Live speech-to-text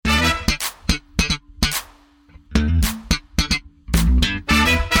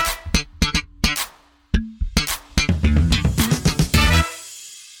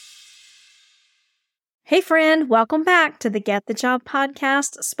Hey friend, welcome back to the Get the Job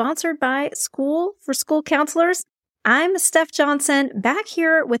podcast, sponsored by School for School Counselors. I'm Steph Johnson, back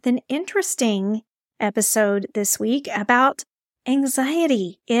here with an interesting episode this week about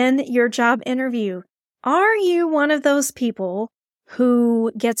anxiety in your job interview. Are you one of those people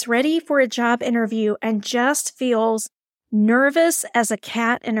who gets ready for a job interview and just feels nervous as a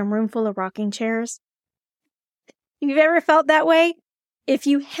cat in a room full of rocking chairs? You've ever felt that way? If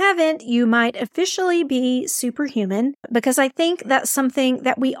you haven't, you might officially be superhuman, because I think that's something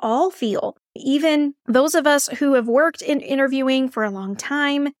that we all feel. Even those of us who have worked in interviewing for a long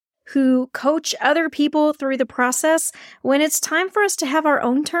time, who coach other people through the process, when it's time for us to have our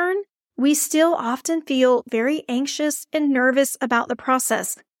own turn, we still often feel very anxious and nervous about the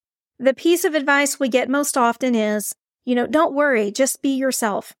process. The piece of advice we get most often is, don't worry, just be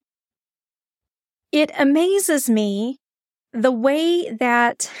yourself. It amazes me the way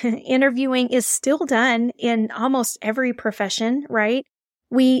that interviewing is still done in almost every profession, right?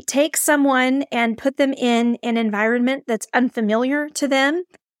 We take someone and put them in an environment that's unfamiliar to them,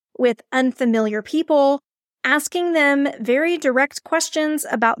 with unfamiliar people, asking them very direct questions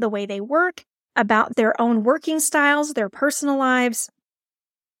about the way they work, about their own working styles, their personal lives,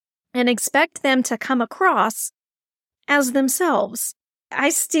 and expect them to come across as themselves. I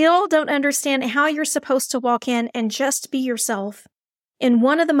still don't understand how you're supposed to walk in and just be yourself in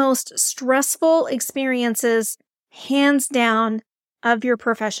one of the most stressful experiences, hands down, of your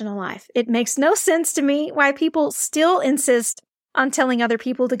professional life. It makes no sense to me why people still insist on telling other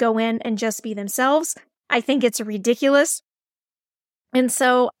people to go in and just be themselves. I think it's ridiculous. And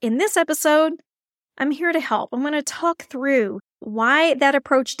so in this episode, I'm here to help. I'm going to talk through why that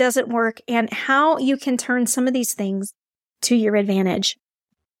approach doesn't work and how you can turn some of these things to your advantage.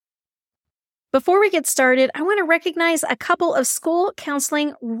 Before we get started, I want to recognize a couple of school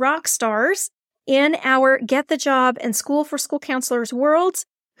counseling rock stars in our Get the Job and School for School Counselors worlds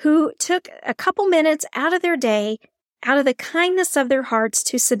who took a couple minutes out of their day, out of the kindness of their hearts,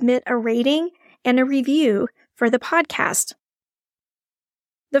 to submit a rating and a review for the podcast.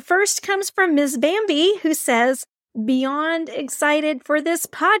 The first comes from Ms. Bambi, who says, "Beyond excited for this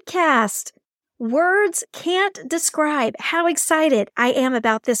podcast. Words can't describe how excited I am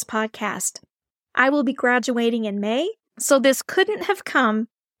about this podcast. I will be graduating in May, so this couldn't have come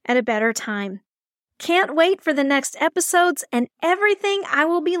at a better time. Can't wait for the next episodes and everything I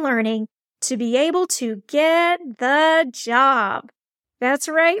will be learning to be able to get the job." That's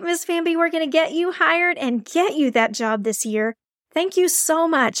right, Ms. Bambi, we're going to get you hired and get you that job this year. Thank you so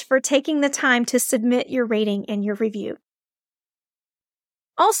much for taking the time to submit your rating and your review.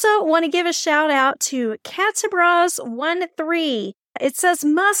 Also, want to give a shout out to Catsabras13. It says,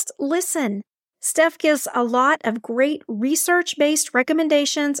 "Must listen. Steph gives a lot of great research-based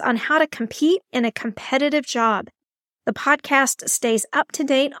recommendations on how to compete in a competitive job. The podcast stays up to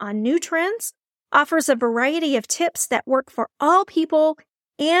date on new trends, offers a variety of tips that work for all people,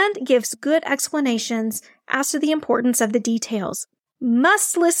 and gives good explanations as to the importance of the details.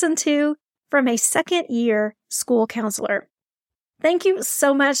 Must listen to from a second-year school counselor." Thank you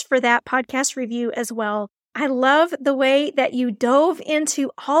so much for that podcast review as well. I love the way that you dove into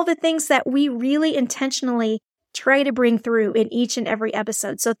all the things that we really intentionally try to bring through in each and every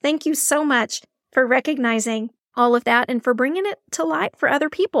episode. So thank you so much for recognizing all of that and for bringing it to light for other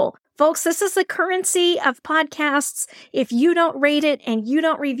people. Folks, this is the currency of podcasts. If you don't rate it and you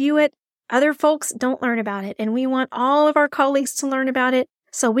don't review it, other folks don't learn about it. And we want all of our colleagues to learn about it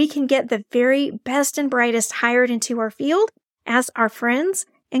so we can get the very best and brightest hired into our field as our friends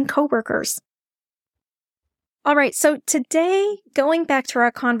and coworkers. All right, so today, going back to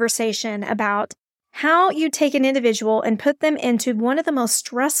our conversation about how you take an individual and put them into one of the most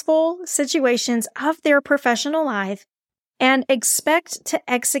stressful situations of their professional life and expect to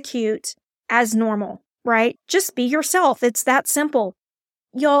execute as normal, right? Just be yourself. It's that simple.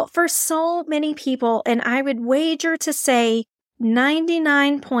 Y'all, for so many people, and I would wager to say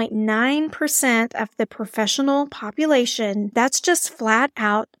 99.9% of the professional population, that's just flat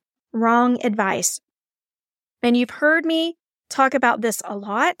out wrong advice. And you've heard me talk about this a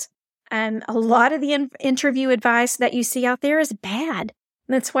lot. A lot of the interview advice that you see out there is bad.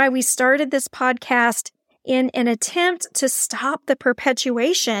 That's why we started this podcast in an attempt to stop the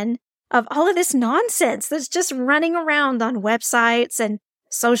perpetuation of all of this nonsense that's just running around on websites and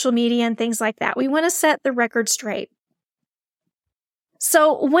social media and things like that. We want to set the record straight.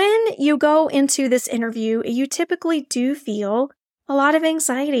 So when you go into this interview, you typically do feel a lot of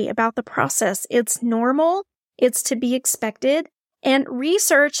anxiety about the process. It's normal. It's to be expected. And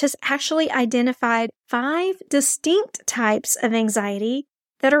research has actually identified 5 distinct types of anxiety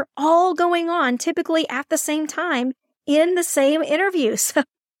that are all going on typically at the same time in the same interview. So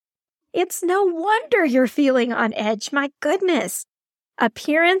it's no wonder you're feeling on edge. My goodness.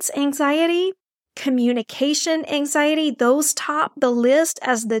 Appearance anxiety, communication anxiety, those top the list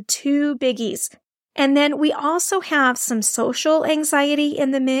as the two biggies. And then we also have some social anxiety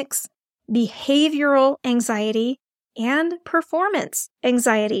in the mix, behavioral anxiety, and performance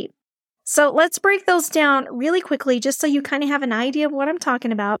anxiety. So let's break those down really quickly just so you kind of have an idea of what I'm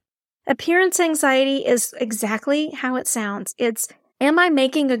talking about. Appearance anxiety is exactly how it sounds. It's, am I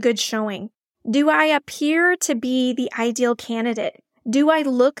making a good showing? Do I appear to be the ideal candidate? Do I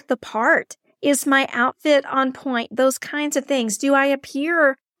look the part? Is my outfit on point? Those kinds of things. Do I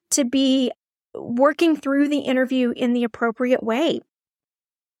appear to be working through the interview in the appropriate way?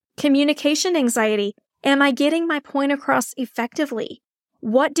 Communication anxiety. Am I getting my point across effectively?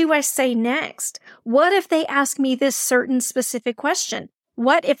 What do I say next? What if they ask me this certain specific question?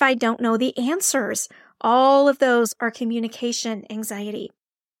 What if I don't know the answers? All of those are communication anxiety.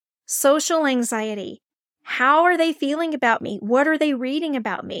 Social anxiety. How are they feeling about me? What are they reading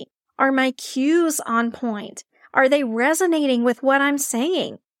about me? Are my cues on point? Are they resonating with what I'm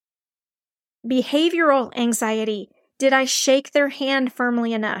saying? Behavioral anxiety. Did I shake their hand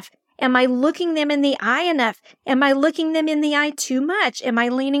firmly enough? Am I looking them in the eye enough? Am I looking them in the eye too much? Am I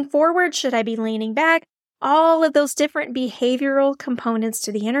leaning forward? Should I be leaning back? All of those different behavioral components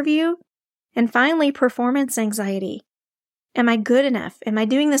to the interview. And finally, performance anxiety. Am I good enough? Am I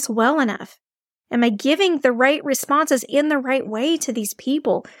doing this well enough? Am I giving the right responses in the right way to these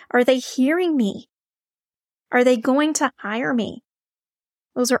people? Are they hearing me? Are they going to hire me?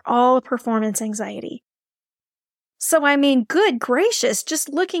 Those are all performance anxiety. So, I mean, good gracious, just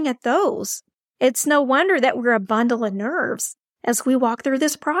looking at those, it's no wonder that we're a bundle of nerves as we walk through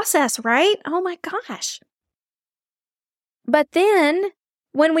this process, right? Oh my gosh. But then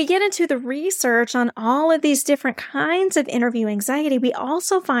when we get into the research on all of these different kinds of interview anxiety, we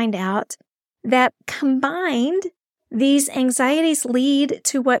also find out that combined, these anxieties lead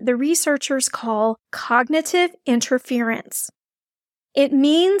to what the researchers call cognitive interference. It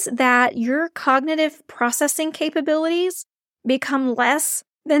means that your cognitive processing capabilities become less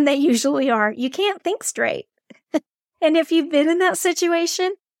than they usually are. You can't think straight. And if you've been in that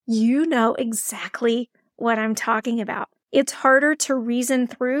situation, you know exactly what I'm talking about. It's harder to reason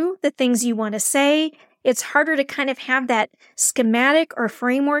through the things you want to say. It's harder to kind of have that schematic or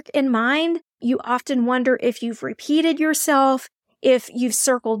framework in mind. You often wonder if you've repeated yourself, if you've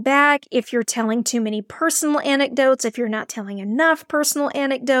circled back, if you're telling too many personal anecdotes, if you're not telling enough personal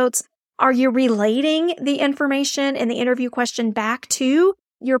anecdotes. Are you relating the information in the interview question back to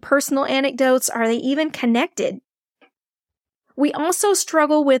your personal anecdotes? Are they even connected? We also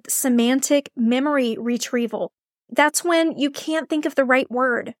struggle with semantic memory retrieval. That's when you can't think of the right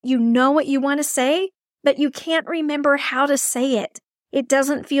word. You know what you want to say, but you can't remember how to say it. It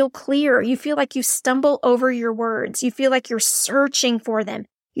doesn't feel clear. You feel like you stumble over your words. You feel like you're searching for them.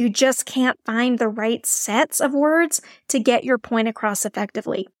 You just can't find the right sets of words to get your point across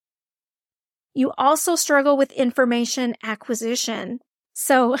effectively. You also struggle with information acquisition.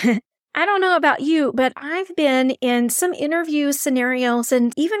 So I don't know about you, but I've been in some interview scenarios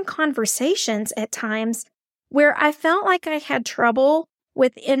and even conversations at times where I felt like I had trouble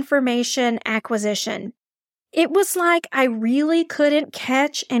with information acquisition. It was like I really couldn't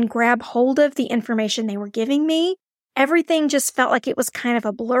catch and grab hold of the information they were giving me. Everything just felt like it was kind of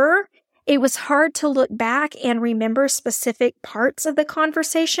a blur. It was hard to look back and remember specific parts of the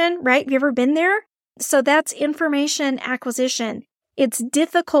conversation, right? Have you ever been there? So that's information acquisition. It's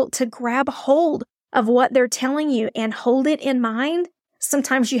difficult to grab hold of what they're telling you and hold it in mind.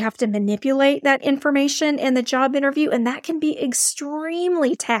 Sometimes you have to manipulate that information in the job interview, and that can be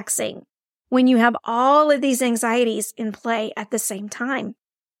extremely taxing when you have all of these anxieties in play at the same time.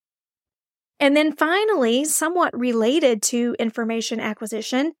 And then finally, somewhat related to information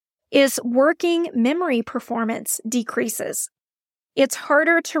acquisition, is working memory performance decreases. It's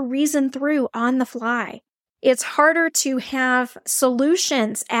harder to reason through on the fly. It's harder to have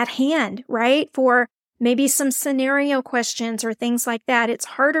solutions at hand, right? For maybe some scenario questions or things like that. It's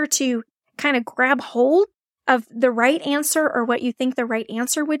harder to kind of grab hold of the right answer or what you think the right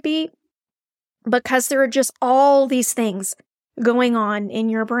answer would be, because there are just all these things going on in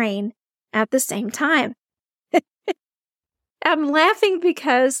your brain at the same time. I'm laughing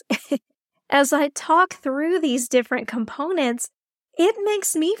because as I talk through these different components, it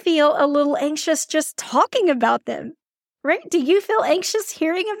makes me feel a little anxious just talking about them, right? Do you feel anxious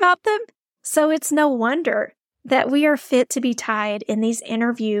hearing about them? So it's no wonder that we are fit to be tied in these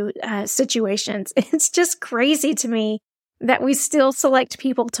interview situations. It's just crazy to me that we still select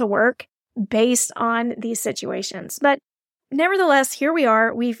people to work based on these situations. But nevertheless, here we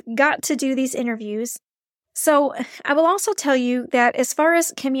are. We've got to do these interviews. So I will also tell you that as far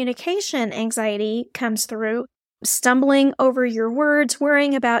as communication anxiety comes through, stumbling over your words,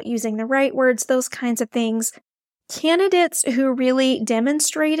 worrying about using the right words, those kinds of things, candidates who really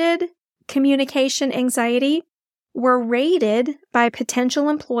demonstrated communication anxiety were rated by potential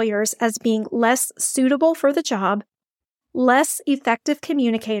employers as being less suitable for the job, less effective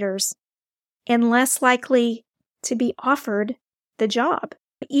communicators, and less likely to be offered the job.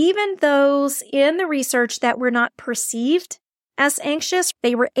 Even those in the research that were not perceived as anxious,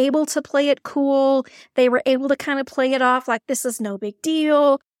 they were able to play it cool. They were able to kind of play it off like this is no big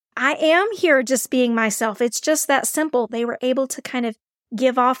deal. I am here just being myself. It's just that simple. They were able to kind of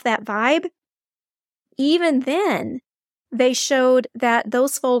give off that vibe. Even then, they showed that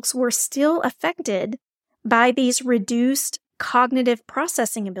those folks were still affected by these reduced cognitive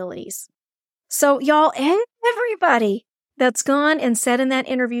processing abilities. So y'all, everybody that's gone and sat in that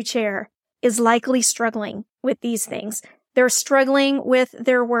interview chair is likely struggling with these things. They're struggling with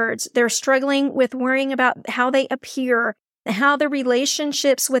their words. They're struggling with worrying about how they appear, how the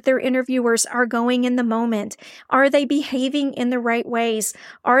relationships with their interviewers are going in the moment. Are they behaving in the right ways?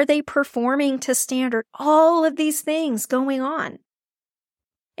 Are they performing to standard? All of these things going on.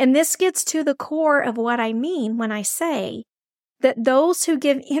 And this gets to the core of what I mean when I say that those who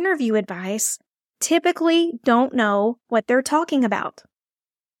give interview advice typically don't know what they're talking about.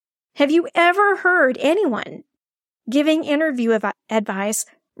 Have you ever heard anyone giving interview advice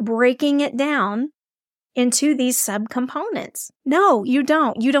breaking it down into these subcomponents? No, you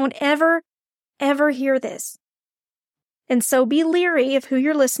don't. You don't ever hear this. And so be leery of who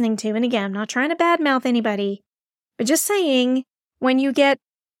you're listening to. And again, I'm not trying to badmouth anybody, but just saying when you get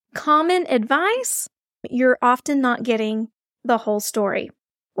common advice, you're often not getting the whole story,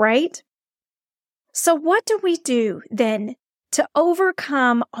 right? So what do we do then to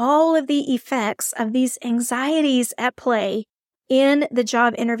overcome all of the effects of these anxieties at play in the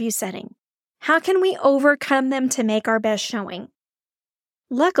job interview setting? How can we overcome them to make our best showing?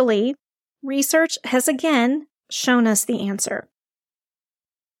 Luckily, research has again shown us the answer.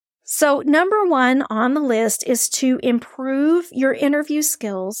 So number one on the list is to improve your interview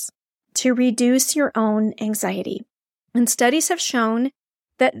skills to reduce your own anxiety. And studies have shown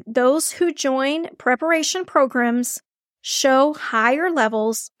that those who join preparation programs show higher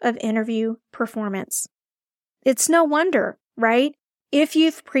levels of interview performance. It's no wonder, right? If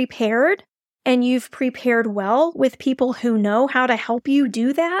you've prepared and you've prepared well with people who know how to help you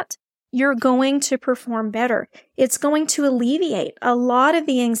do that, you're going to perform better. It's going to alleviate a lot of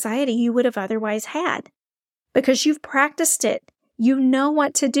the anxiety you would have otherwise had because you've practiced it. You know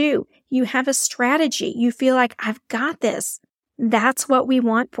what to do. You have a strategy. You feel like, I've got this. That's what we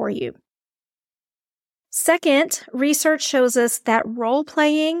want for you. Second, research shows us that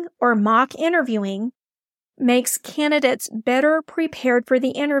role-playing or mock interviewing makes candidates better prepared for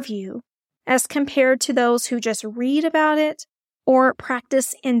the interview as compared to those who just read about it or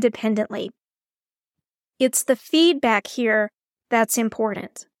practice independently. It's the feedback here that's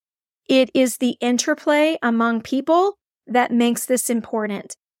important. It is the interplay among people that makes this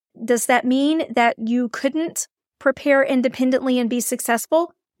important. Does that mean that you couldn't prepare independently and be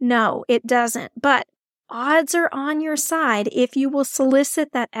successful? No, it doesn't. But odds are on your side if you will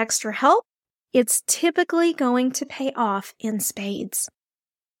solicit that extra help. It's typically going to pay off in spades.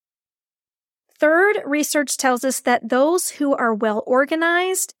 Third, research tells us that those who are well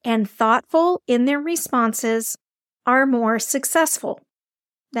organized and thoughtful in their responses are more successful.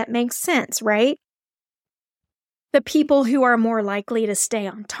 That makes sense, right? The people who are more likely to stay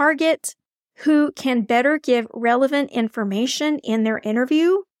on target, who can better give relevant information in their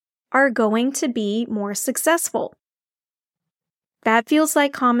interview, are going to be more successful. That feels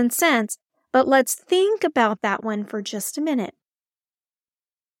like common sense, but let's think about that one for just a minute.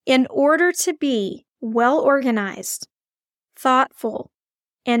 In order to be well organized, thoughtful,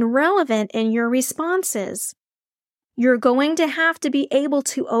 and relevant in your responses, you're going to have to be able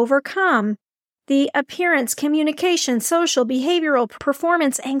to overcome the appearance, communication, social, behavioral,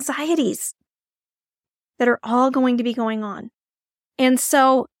 performance anxieties that are all going to be going on. And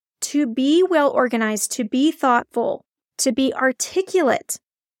so to be well organized, to be thoughtful, to be articulate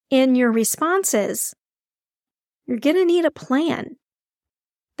in your responses, you're going to need a plan.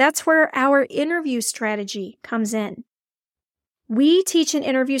 That's where our interview strategy comes in. We teach an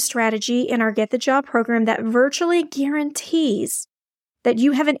interview strategy in our Get the Job program that virtually guarantees that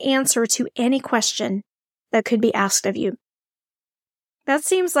you have an answer to any question that could be asked of you. That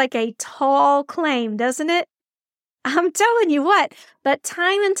seems like a tall claim, doesn't it? I'm telling you what, but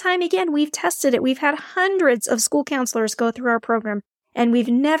time and time again, we've tested it. We've had hundreds of school counselors go through our program, and we've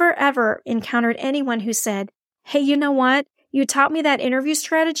never, ever encountered anyone who said, hey, you know what? You taught me that interview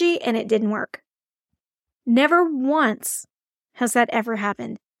strategy and it didn't work. Never once has that ever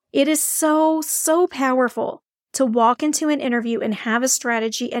happened. It is so, so powerful to walk into an interview and have a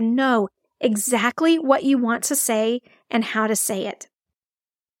strategy and know exactly what you want to say and how to say it.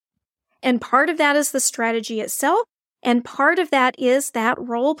 And part of that is the strategy itself. And part of that is that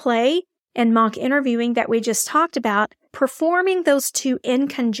role play and mock interviewing that we just talked about. Performing those two in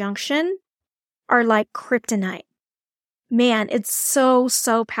conjunction are like kryptonite. Man, it's so,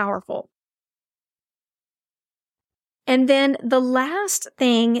 so powerful. And then the last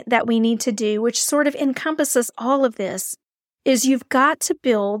thing that we need to do, which sort of encompasses all of this, is you've got to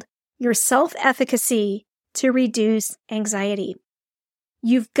build your self-efficacy to reduce anxiety.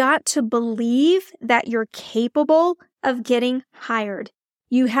 You've got to believe that you're capable of getting hired.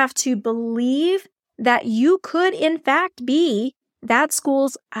 You have to believe that you could, in fact, be that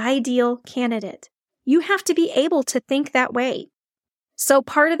school's ideal candidate. You have to be able to think that way. So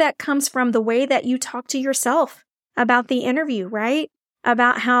part of that comes from the way that you talk to yourself about the interview, right?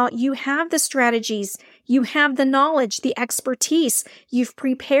 About how you have the strategies, you have the knowledge, the expertise, you've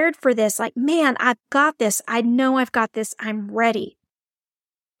prepared for this. Like, man, I've got this. I know I've got this. I'm ready.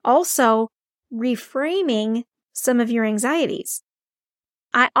 Also, reframing some of your anxieties.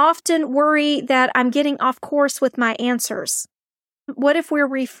 I often worry that I'm getting off course with my answers. What if we're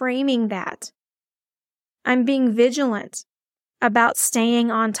reframing that? I'm being vigilant about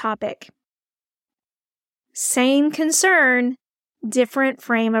staying on topic. Same concern, different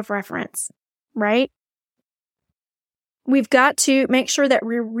frame of reference, right? We've got to make sure that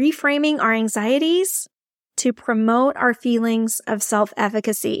we're reframing our anxieties to promote our feelings of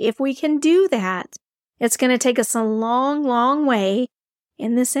self-efficacy. If we can do that, it's going to take us a long, long way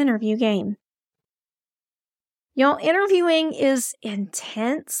in this interview game. Y'all, interviewing is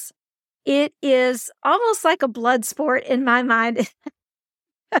intense. It is almost like a blood sport in my mind.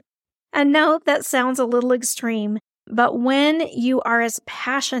 I know that sounds a little extreme, but when you are as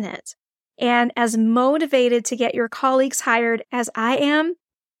passionate and as motivated to get your colleagues hired as I am,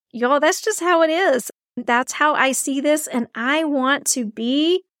 y'all, that's just how it is. That's how I see this, and I want to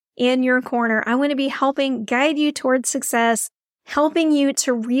be in your corner. I want to be helping guide you towards success, helping you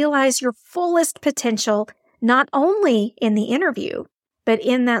to realize your fullest potential, not only in the interview, but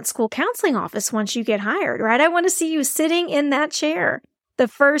in that school counseling office once you get hired, right? I want to see you sitting in that chair the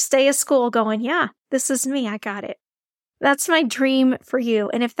first day of school going, yeah, this is me. I got it. That's my dream for you.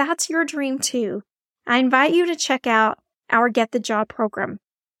 And if that's your dream too, I invite you to check out our Get the Job program.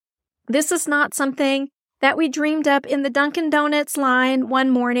 This is not something that we dreamed up in the Dunkin' Donuts line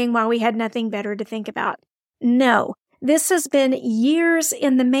one morning while we had nothing better to think about. No, this has been years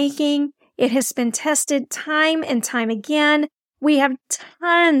in the making. It has been tested time and time again. We have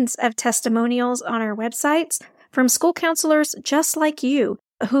tons of testimonials on our websites from school counselors just like you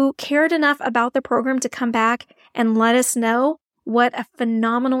who cared enough about the program to come back and let us know what a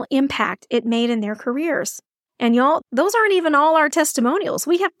phenomenal impact it made in their careers. And y'all, those aren't even all our testimonials.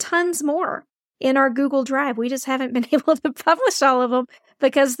 We have tons more in our Google Drive. We just haven't been able to publish all of them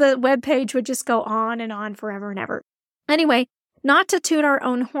because the webpage would just go on and on forever and ever. Anyway, not to toot our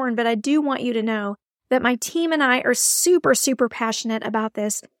own horn, but I do want you to know that my team and I are super, super passionate about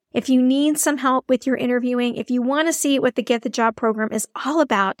this. If you need some help with your interviewing, if you want to see what the Get the Job program is all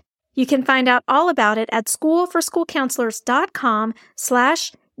about, you can find out all about it at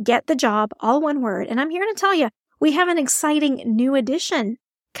schoolforschoolcounselors.com/getthejob, all one word. And I'm here to tell you, we have an exciting new addition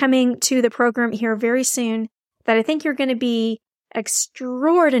coming to the program here very soon that I think you're going to be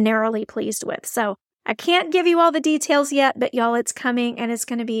extraordinarily pleased with. So I can't give you all the details yet, but y'all, it's coming and it's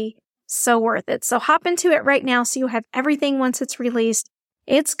going to be so worth it. So hop into it right now so you have everything once it's released.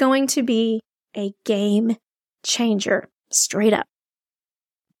 It's going to be a game changer, straight up.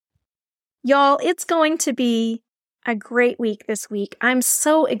 Y'all, it's going to be a great week this week. I'm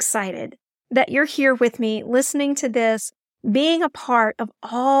so excited that you're here with me, listening to this, being a part of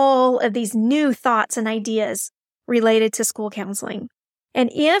all of these new thoughts and ideas related to school counseling. And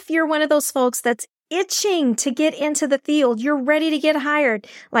if you're one of those folks that's itching to get into the field, you're ready to get hired,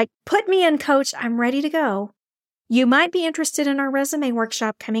 like, put me in, coach, I'm ready to go. You might be interested in our resume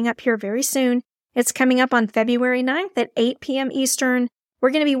workshop coming up here very soon. It's coming up on February 9th at 8 p.m. Eastern.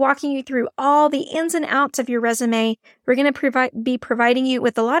 We're going to be walking you through all the ins and outs of your resume. We're going to be providing you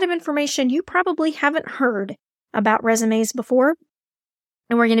with a lot of information you probably haven't heard about resumes before.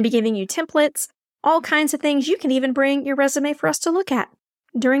 And we're going to be giving you templates, all kinds of things. You can even bring your resume for us to look at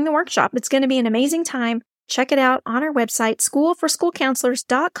during the workshop. It's going to be an amazing time. check it out on our website,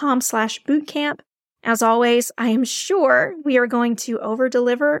 schoolforschoolcounselors.com/bootcamp. As always, I am sure we are going to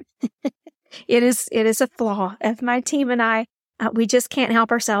over-deliver. It is a flaw of my team and I. We just can't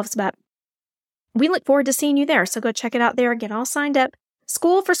help ourselves, but we look forward to seeing you there. So go check it out there. Get all signed up.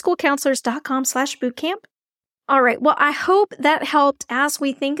 schoolforschoolcounselors.com/bootcamp. All right. Well, I hope that helped as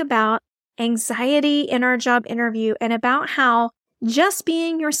we think about anxiety in our job interview and about how just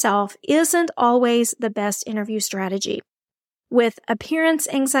being yourself isn't always the best interview strategy. With appearance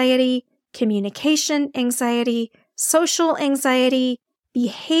anxiety, communication anxiety, social anxiety,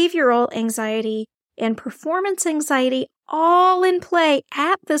 behavioral anxiety, and performance anxiety all in play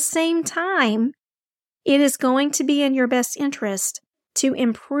at the same time, it is going to be in your best interest to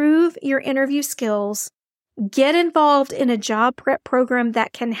improve your interview skills, get involved in a job prep program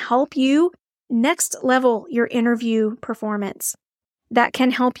that can help you next level your interview performance, that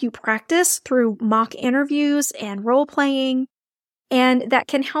can help you practice through mock interviews and role playing, and that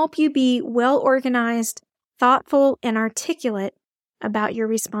can help you be well organized, thoughtful, and articulate about your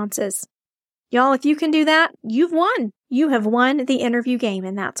responses. Y'all, if you can do that, you've won. You have won the interview game,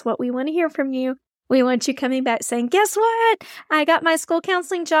 and that's what we want to hear from you. We want you coming back saying, guess what? I got my school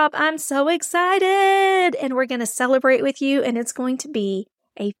counseling job. I'm so excited. And we're going to celebrate with you, and it's going to be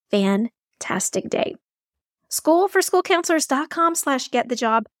a fantastic day.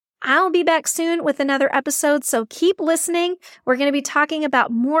 schoolforschoolcounselors.com/getthejob. I'll be back soon with another episode, so keep listening. We're going to be talking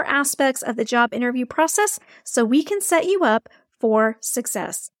about more aspects of the job interview process so we can set you up for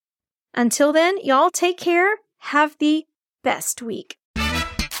success. Until then, y'all take care. Have the best week.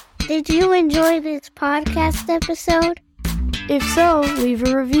 Did you enjoy this podcast episode? If so, leave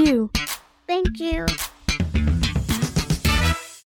a review. Thank you.